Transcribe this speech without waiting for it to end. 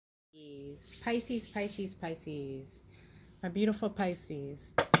Pisces. Pisces, Pisces, Pisces. My beautiful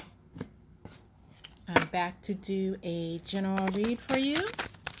Pisces. I'm back to do a general read for you.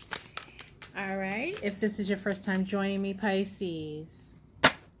 All right. If this is your first time joining me, Pisces,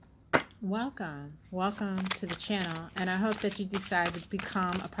 welcome. Welcome to the channel. And I hope that you decide to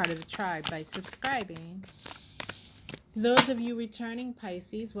become a part of the tribe by subscribing. Those of you returning,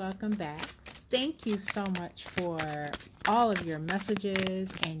 Pisces, welcome back. Thank you so much for all of your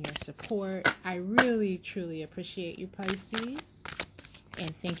messages and your support. I really, truly appreciate you, Pisces.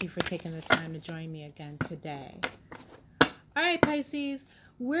 And thank you for taking the time to join me again today. All right, Pisces,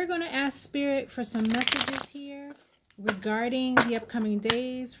 we're going to ask Spirit for some messages here regarding the upcoming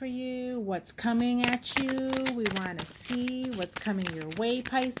days for you, what's coming at you. We want to see what's coming your way,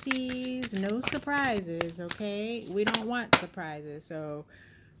 Pisces. No surprises, okay? We don't want surprises, so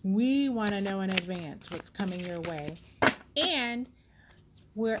we want to know in advance what's coming your way. And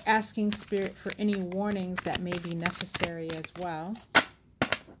we're asking Spirit for any warnings that may be necessary as well.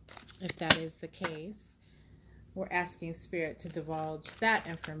 If that is the case, we're asking Spirit to divulge that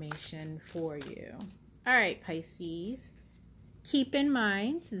information for you. All right, Pisces. Keep in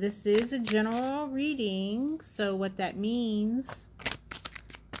mind, this is a general reading. So what that means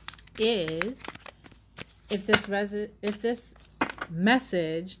is if this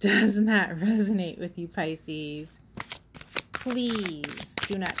message does not resonate with you, Pisces, please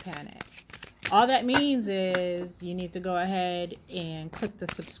do not panic. All that means is you need to go ahead and click the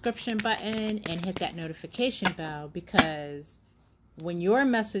subscription button and hit that notification bell, because when your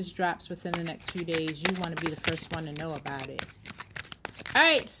message drops within the next few days, you want to be the first one to know about it. All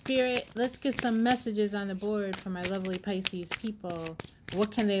right, Spirit, let's get some messages on the board for my lovely Pisces people.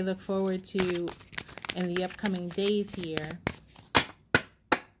 What can they look forward to in the upcoming days here?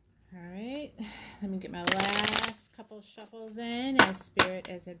 All right, let me get my last couple shuffles in, as Spirit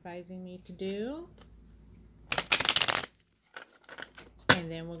is advising me to do.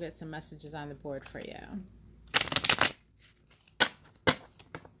 And then we'll get some messages on the board for you.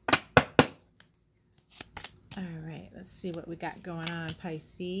 All right, let's see what we got going on,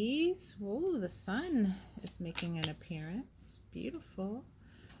 Pisces. Whoa, the sun is making an appearance. Beautiful.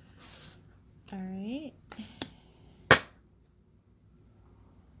 All right.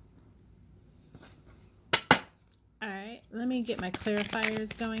 All right, let me get my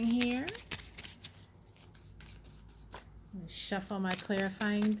clarifiers going here. Shuffle my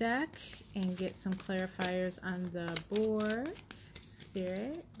clarifying deck and get some clarifiers on the board.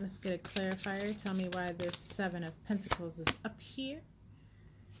 Spirit, let's get a clarifier. Tell me why this Seven of Pentacles is up here.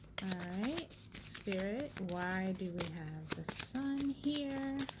 All right, Spirit, why do we have the Sun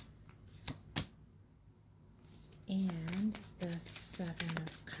here? And the Seven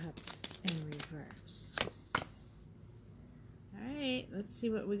of Cups in reverse. All right, let's see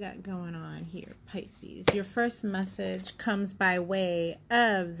what we got going on here, Pisces. Your first message comes by way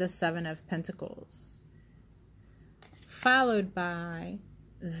of the Seven of Pentacles, followed by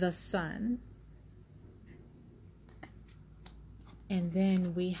the Sun. And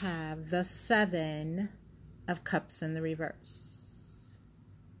then we have the Seven of Cups in the reverse.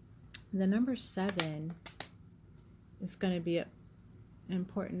 The number 7 is going to be an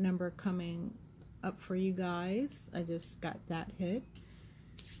important number coming up for you guys. I just got that hit.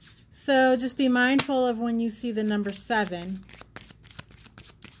 So just be mindful of when you see the number 7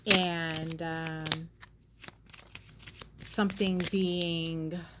 and something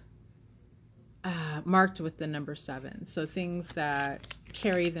being marked with the number 7. So things that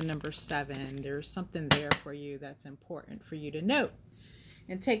carry the number 7, there's something there for you that's important for you to note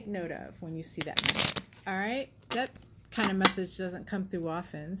and take note of when you see that number. All right, that kind of message doesn't come through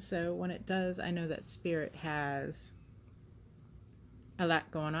often, so when it does, I know that Spirit has a lot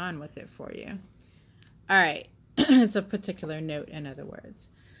going on with it for you. All right, it's a particular note, in other words.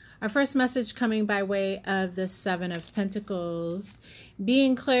 Our first message coming by way of the Seven of Pentacles,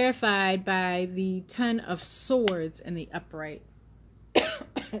 being clarified by the Ten of Swords in the upright.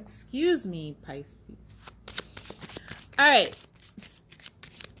 Excuse me, Pisces. All right.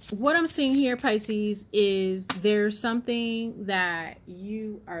 What I'm seeing here, Pisces, is there's something that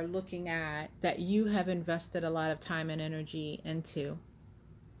you are looking at that you have invested a lot of time and energy into.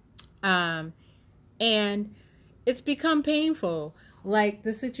 And it's become painful. Like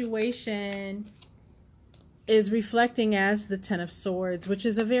the situation is reflecting as the Ten of Swords, which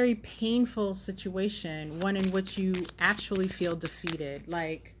is a very painful situation, one in which you actually feel defeated.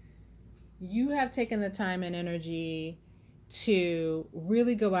 Like you have taken the time and energy to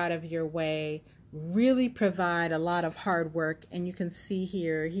really go out of your way, really provide a lot of hard work. And you can see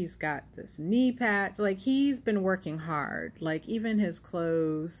here, he's got this knee patch. Like he's been working hard. Like even his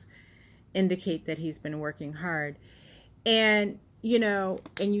clothes indicate that he's been working hard. And, you know,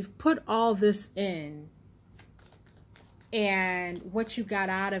 and you've put all this in, and what you got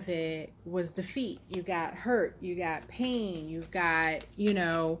out of it was defeat. You got hurt, you got pain, you've got, you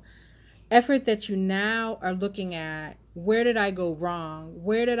know, effort that you now are looking at. Where did I go wrong?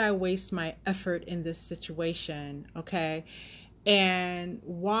 Where did I waste my effort in this situation? Okay. And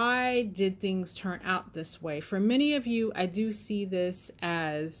why did things turn out this way? For many of you, I do see this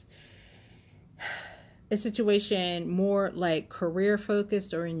as a situation more like career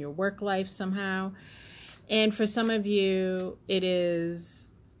focused or in your work life somehow. And for some of you, it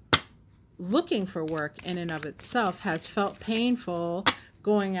is looking for work in and of itself has felt painful,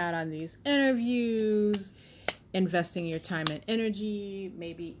 going out on these interviews, investing your time and energy,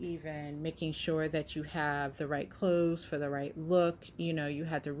 maybe even making sure that you have the right clothes for the right look. You know, you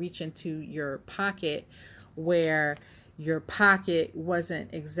had to reach into your pocket where your pocket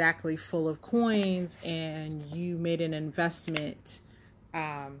wasn't exactly full of coins, and you made an investment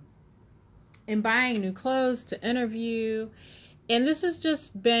in buying new clothes to interview. And this has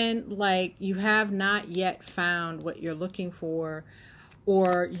just been like you have not yet found what you're looking for,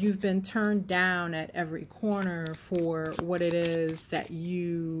 or you've been turned down at every corner for what it is that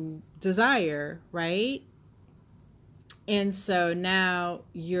you desire, right? And so now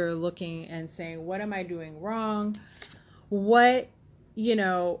you're looking and saying, what am I doing wrong? What, you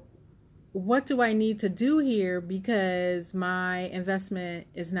know, what do I need to do here? Because my investment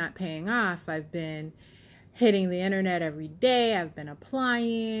is not paying off. I've been hitting the internet every day. I've been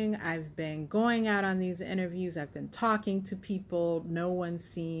applying. I've been going out on these interviews. I've been talking to people. No one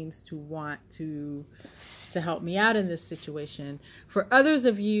seems to want to help me out in this situation. For others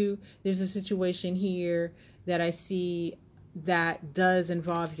of you, there's a situation here that I see that does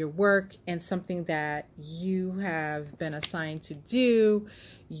involve your work and something that you have been assigned to do.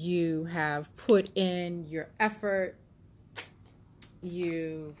 You have put in your effort.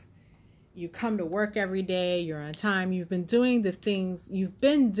 You come to work every day. You're on time. You've been doing the things. You've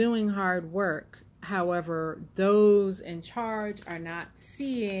been doing hard work. However, those in charge are not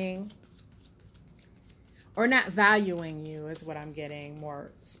seeing or not valuing you, is what I'm getting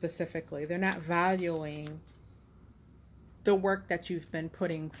more specifically. They're not valuing the work that you've been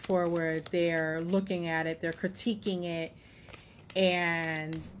putting forward. They're looking at it. They're critiquing it.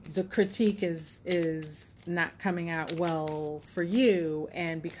 And the critique is not coming out well for you,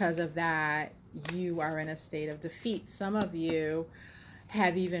 and because of that, you are in a state of defeat. Some of you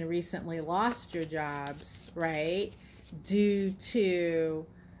have even recently lost your jobs, right, due to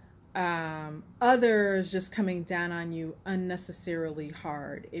others just coming down on you unnecessarily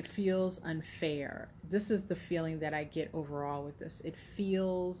hard. It feels unfair. This is the feeling that I get overall with this. It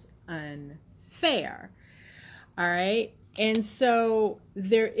feels unfair. All right. And so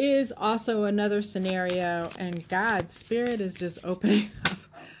there is also another scenario, and God's Spirit is just opening up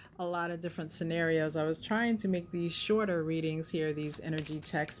a lot of different scenarios. I was trying to make these shorter readings here, these energy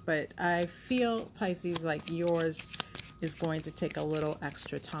checks, but I feel, Pisces, like yours is going to take a little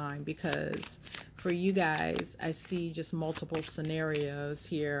extra time, because for you guys, I see just multiple scenarios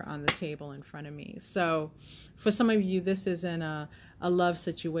here on the table in front of me. So for some of you, this is in a love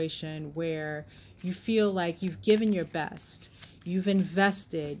situation where you feel like you've given your best, you've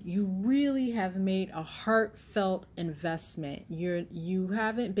invested, you really have made a heartfelt investment. You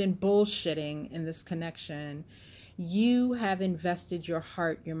haven't been bullshitting in this connection. You have invested your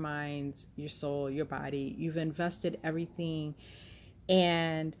heart, your mind, your soul, your body. You've invested everything.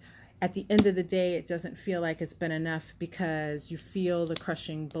 And at the end of the day, it doesn't feel like it's been enough, because you feel the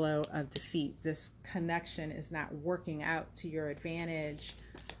crushing blow of defeat. This connection is not working out to your advantage.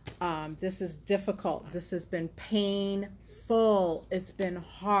 This is difficult. This has been painful. It's been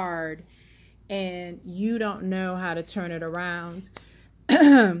hard, and you don't know how to turn it around.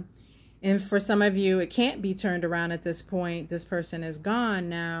 And for some of you, it can't be turned around at this point. This person is gone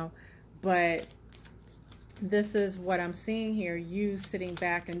now, but this is what I'm seeing here. You sitting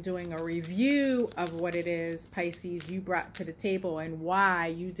back and doing a review of what it is, Pisces, you brought to the table and why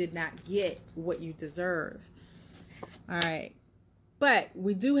you did not get what you deserve. All right. But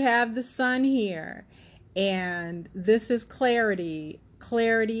we do have the sun here, and this is clarity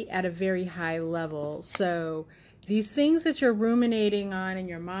at a very high level. So these things that you're ruminating on in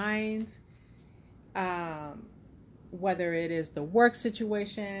your mind, whether it is the work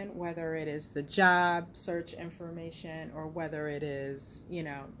situation, whether it is the job search information, or whether it is, you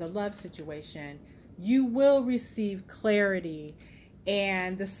know, the love situation, you will receive clarity,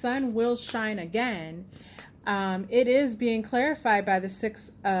 and the sun will shine again. It is being clarified by the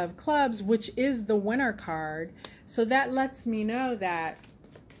Six of Clubs, which is the winner card. So that lets me know that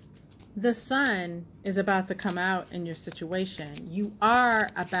the sun is about to come out in your situation. You are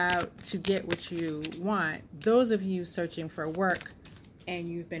about to get what you want. Those of you searching for work and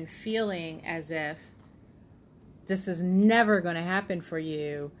you've been feeling as if this is never going to happen for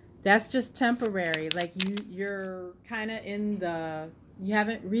you, that's just temporary. Like you're kind of you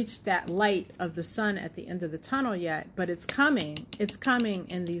haven't reached that light of the sun at the end of the tunnel yet, but it's coming. It's coming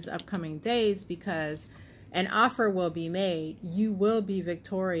in these upcoming days because an offer will be made. You will be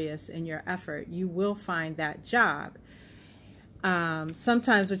victorious in your effort. You will find that job.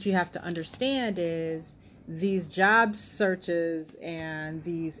 Sometimes what you have to understand is these job searches and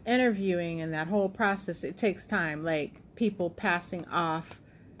these interviewing and that whole process, it takes time. Like people passing off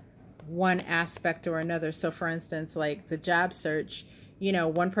one aspect or another. So for instance, like the job search, you know,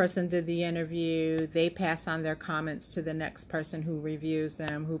 one person did the interview, they pass on their comments to the next person who reviews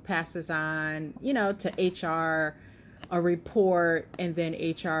them, who passes on, you know, to HR, a report, and then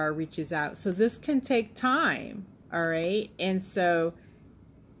HR reaches out. So this can take time, all right? And so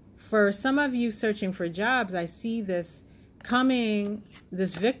for some of you searching for jobs, I see this coming,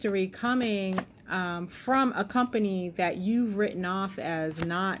 this victory coming from a company that you've written off as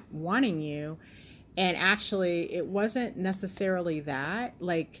not wanting you. And actually, it wasn't necessarily that.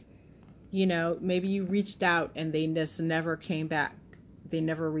 Like, you know, maybe you reached out and they just never came back. They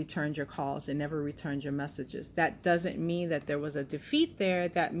never returned your calls. They never returned your messages. That doesn't mean that there was a defeat there.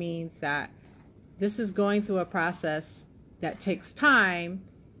 That means that this is going through a process that takes time.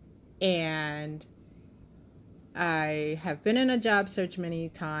 And I have been in a job search many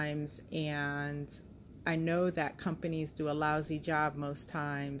times, and I know that companies do a lousy job most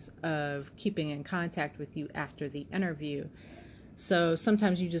times of keeping in contact with you after the interview. So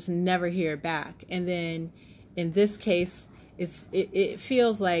sometimes you just never hear back. And then in this case, it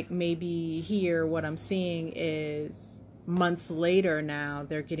feels like maybe here what I'm seeing is months later now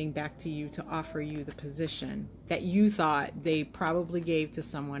they're getting back to you to offer you the position that you thought they probably gave to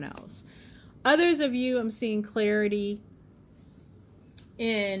someone else. Others of you, I'm seeing clarity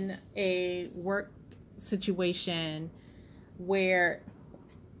in a work situation where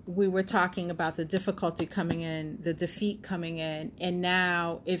we were talking about the difficulty coming in, the defeat coming in, and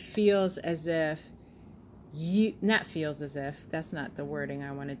now it feels as if that's not the wording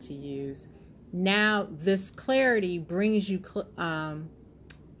I wanted to use. Now this clarity brings you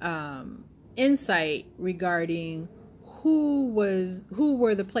insight regarding who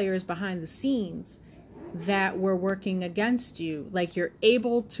were the players behind the scenes that were working against you. Like you're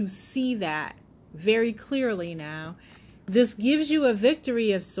able to see that very clearly now. This gives you a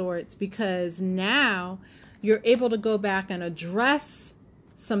victory of sorts because now you're able to go back and address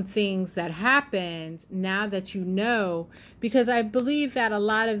some things that happened now that you know, because I believe that a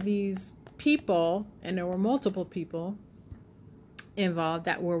lot of these people, and there were multiple people involved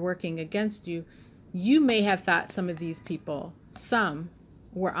that were working against you, you may have thought some of these people, some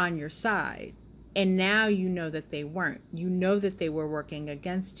were on your side. And now you know that they weren't. You know that they were working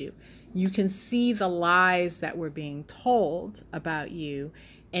against you. You can see the lies that were being told about you.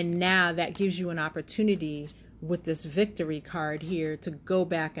 And now that gives you an opportunity with this victory card here to go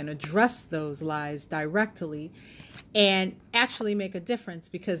back and address those lies directly and actually make a difference,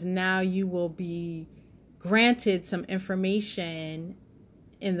 because now you will be granted some information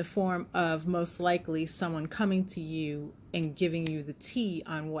in the form of most likely someone coming to you and giving you the tea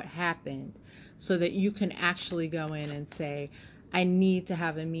on what happened, so that you can actually go in and say, I need to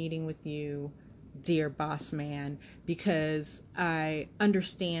have a meeting with you, dear boss man, because I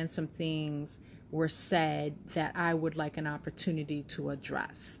understand some things were said that I would like an opportunity to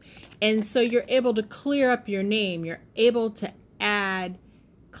address. And so you're able to clear up your name. You're able to add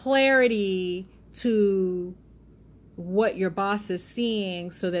clarity to what your boss is seeing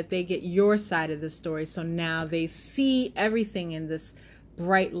so that they get your side of the story. So now they see everything in this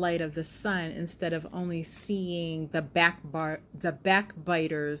bright light of the sun instead of only seeing the backbiters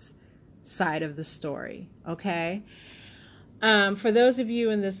side of the story. Okay? For those of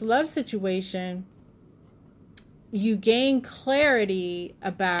you in this love situation, you gain clarity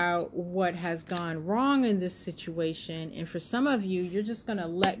about what has gone wrong in this situation. And for some of you, you're just going to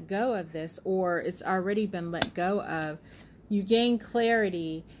let go of this, or it's already been let go of. You gain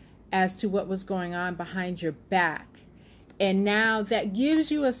clarity as to what was going on behind your back. And now that gives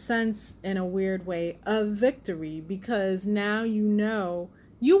you a sense, in a weird way, of victory, because now you know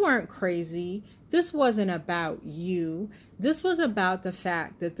you weren't crazy. This wasn't about you. This was about the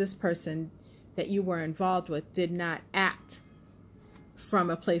fact that this person that you were involved with did not act from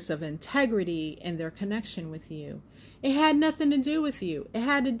a place of integrity in their connection with you. It had nothing to do with you. It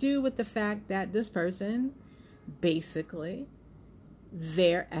had to do with the fact that this person basically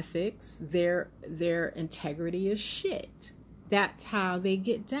their ethics, their integrity is shit. That's how they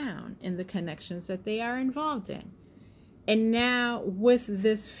get down in the connections that they are involved in. And now with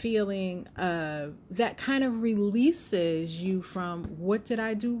this feeling of that kind of releases you from, what did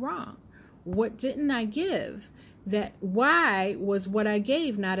I do wrong? What didn't I give? That why was what I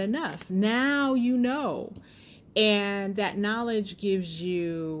gave not enough? Now you know. And that knowledge gives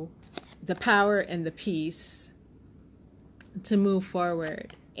you the power and the peace to move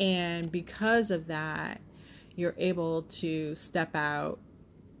forward. And because of that, you're able to step out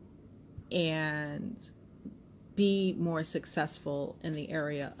and be more successful in the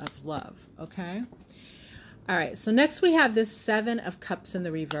area of love. Okay. All right. So next we have this 7 of Cups in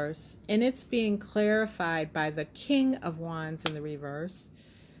the reverse, and it's being clarified by the King of Wands in the reverse.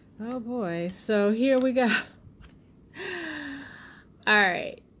 Oh boy. So here we go. All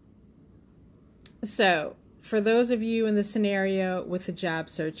right. So for those of you in the scenario with the job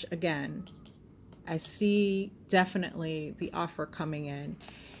search, again, I see definitely the offer coming in.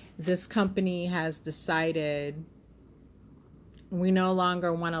 This company has decided we no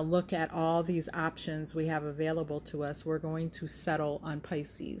longer want to look at all these options we have available to us. We're going to settle on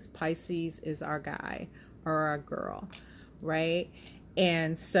Pisces. Pisces is our guy or our girl, right?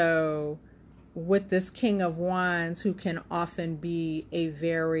 And so with this King of Wands, who can often be a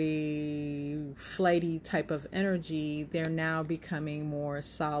very flighty type of energy, they're now becoming more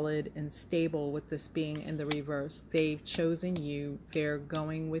solid and stable with this being in the reverse. They've chosen you. They're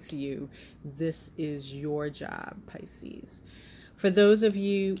going with you. This is your job, Pisces. For those of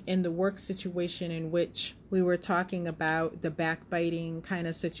you in the work situation in which we were talking about the backbiting kind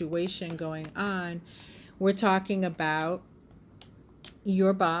of situation going on, we're talking about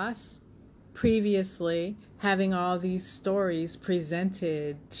your boss previously having all these stories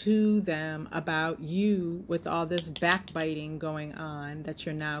presented to them about you with all this backbiting going on that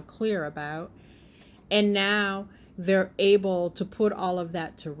you're now clear about. And now they're able to put all of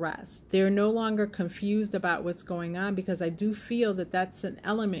that to rest. They're no longer confused about what's going on, because I do feel that that's an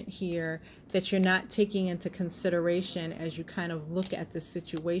element here that you're not taking into consideration as you kind of look at the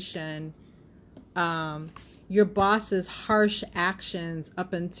situation. Your boss's harsh actions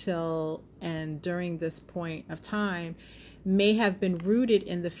up until and during this point of time may have been rooted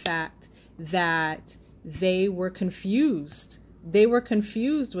in the fact that they were confused. They were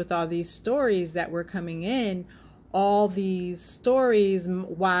confused with all these stories that were coming in, all these stories,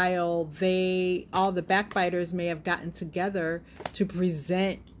 while all the backbiters may have gotten together to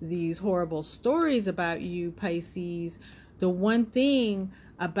present these horrible stories about you, Pisces. The one thing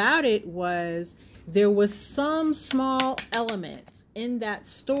about it was there was some small element in that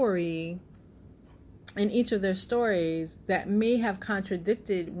story, in each of their stories, that may have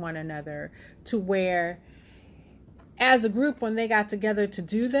contradicted one another, to where as a group, when they got together to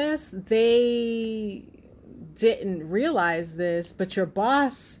do this, they didn't realize this, but your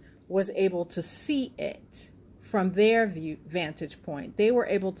boss was able to see it from their vantage point. They were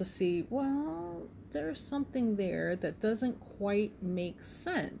able to see, well, there's something there that doesn't quite make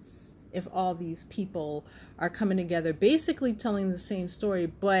sense if all these people are coming together, basically telling the same story,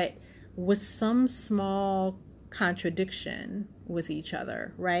 but with some small contradiction with each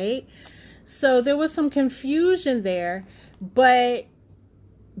other, right? So there was some confusion there, but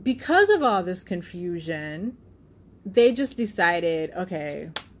because of all this confusion, they just decided, okay,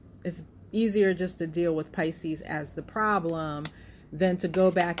 it's easier just to deal with Pisces as the problem than to go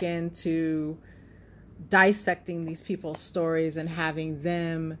back into dissecting these people's stories and having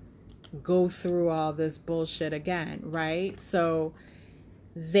them go through all this bullshit again, right? So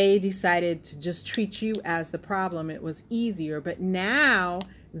they decided to just treat you as the problem. It was easier. But now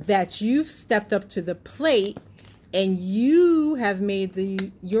that you've stepped up to the plate and you have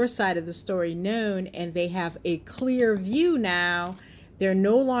made your side of the story known, and they have a clear view now, they're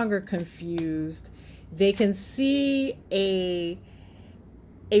no longer confused. They can see a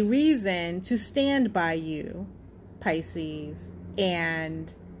reason to stand by you, Pisces,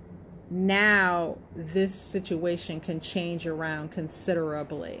 and now this situation can change around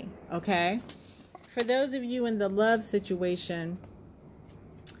considerably, okay? For those of you in the love situation,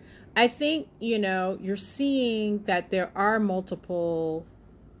 I think, you're seeing that there are multiple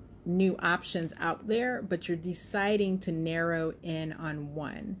new options out there, but you're deciding to narrow in on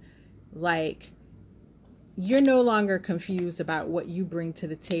one. Like, you're no longer confused about what you bring to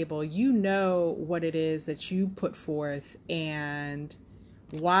the table. You know what it is that you put forth and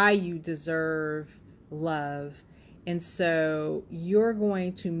why you deserve love. And so you're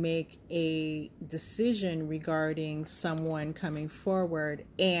going to make a decision regarding someone coming forward,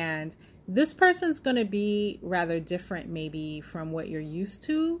 and this person's going to be rather different maybe from what you're used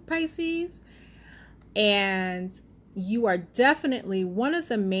to, Pisces. And you are definitely, one of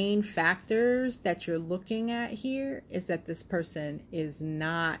the main factors that you're looking at here is that this person is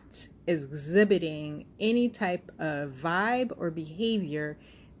not exhibiting any type of vibe or behavior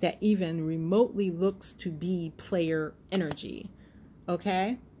that even remotely looks to be player energy.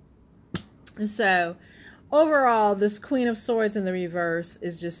 Okay? And so overall, this Queen of Swords in the reverse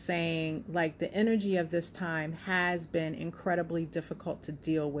is just saying, like, the energy of this time has been incredibly difficult to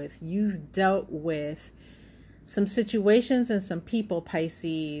deal with. You've dealt with some situations and some people,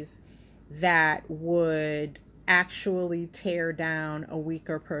 Pisces, that would actually tear down a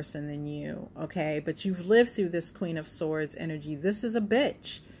weaker person than you, okay? But you've lived through this Queen of Swords energy. This is a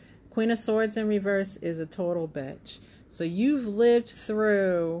bitch. Queen of Swords in reverse is a total bitch. So you've lived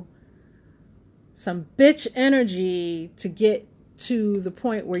through some bitch energy to get to the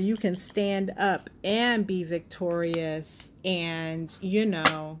point where you can stand up and be victorious. And, you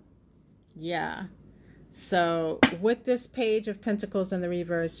know, yeah. So with this Page of Pentacles in the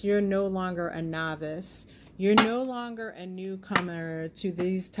reverse, you're no longer a novice. You're no longer a newcomer to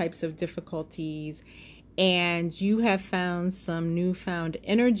these types of difficulties. And you have found some newfound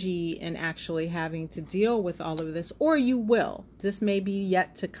energy in actually having to deal with all of this, or you will. This may be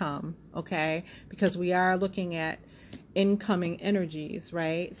yet to come, okay? Because we are looking at incoming energies,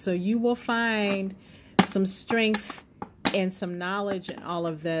 right? So you will find some strength and some knowledge in all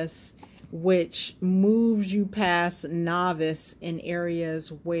of this, which moves you past novice in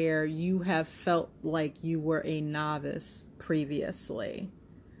areas where you have felt like you were a novice previously.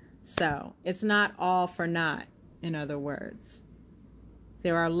 So it's not all for naught, in other words.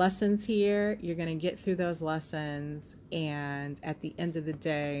 There are lessons here. You're going to get through those lessons. And at the end of the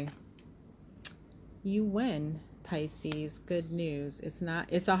day, you win, Pisces. Good news.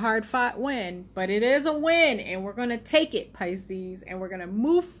 It's a hard fought win, but it is a win. And we're going to take it, Pisces. And we're going to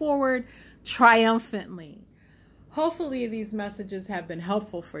move forward triumphantly. Hopefully these messages have been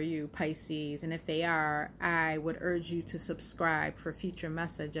helpful for you, Pisces. And if they are, I would urge you to subscribe for future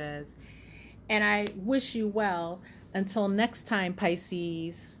messages. And I wish you well. Until next time,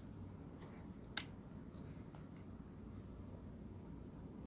 Pisces.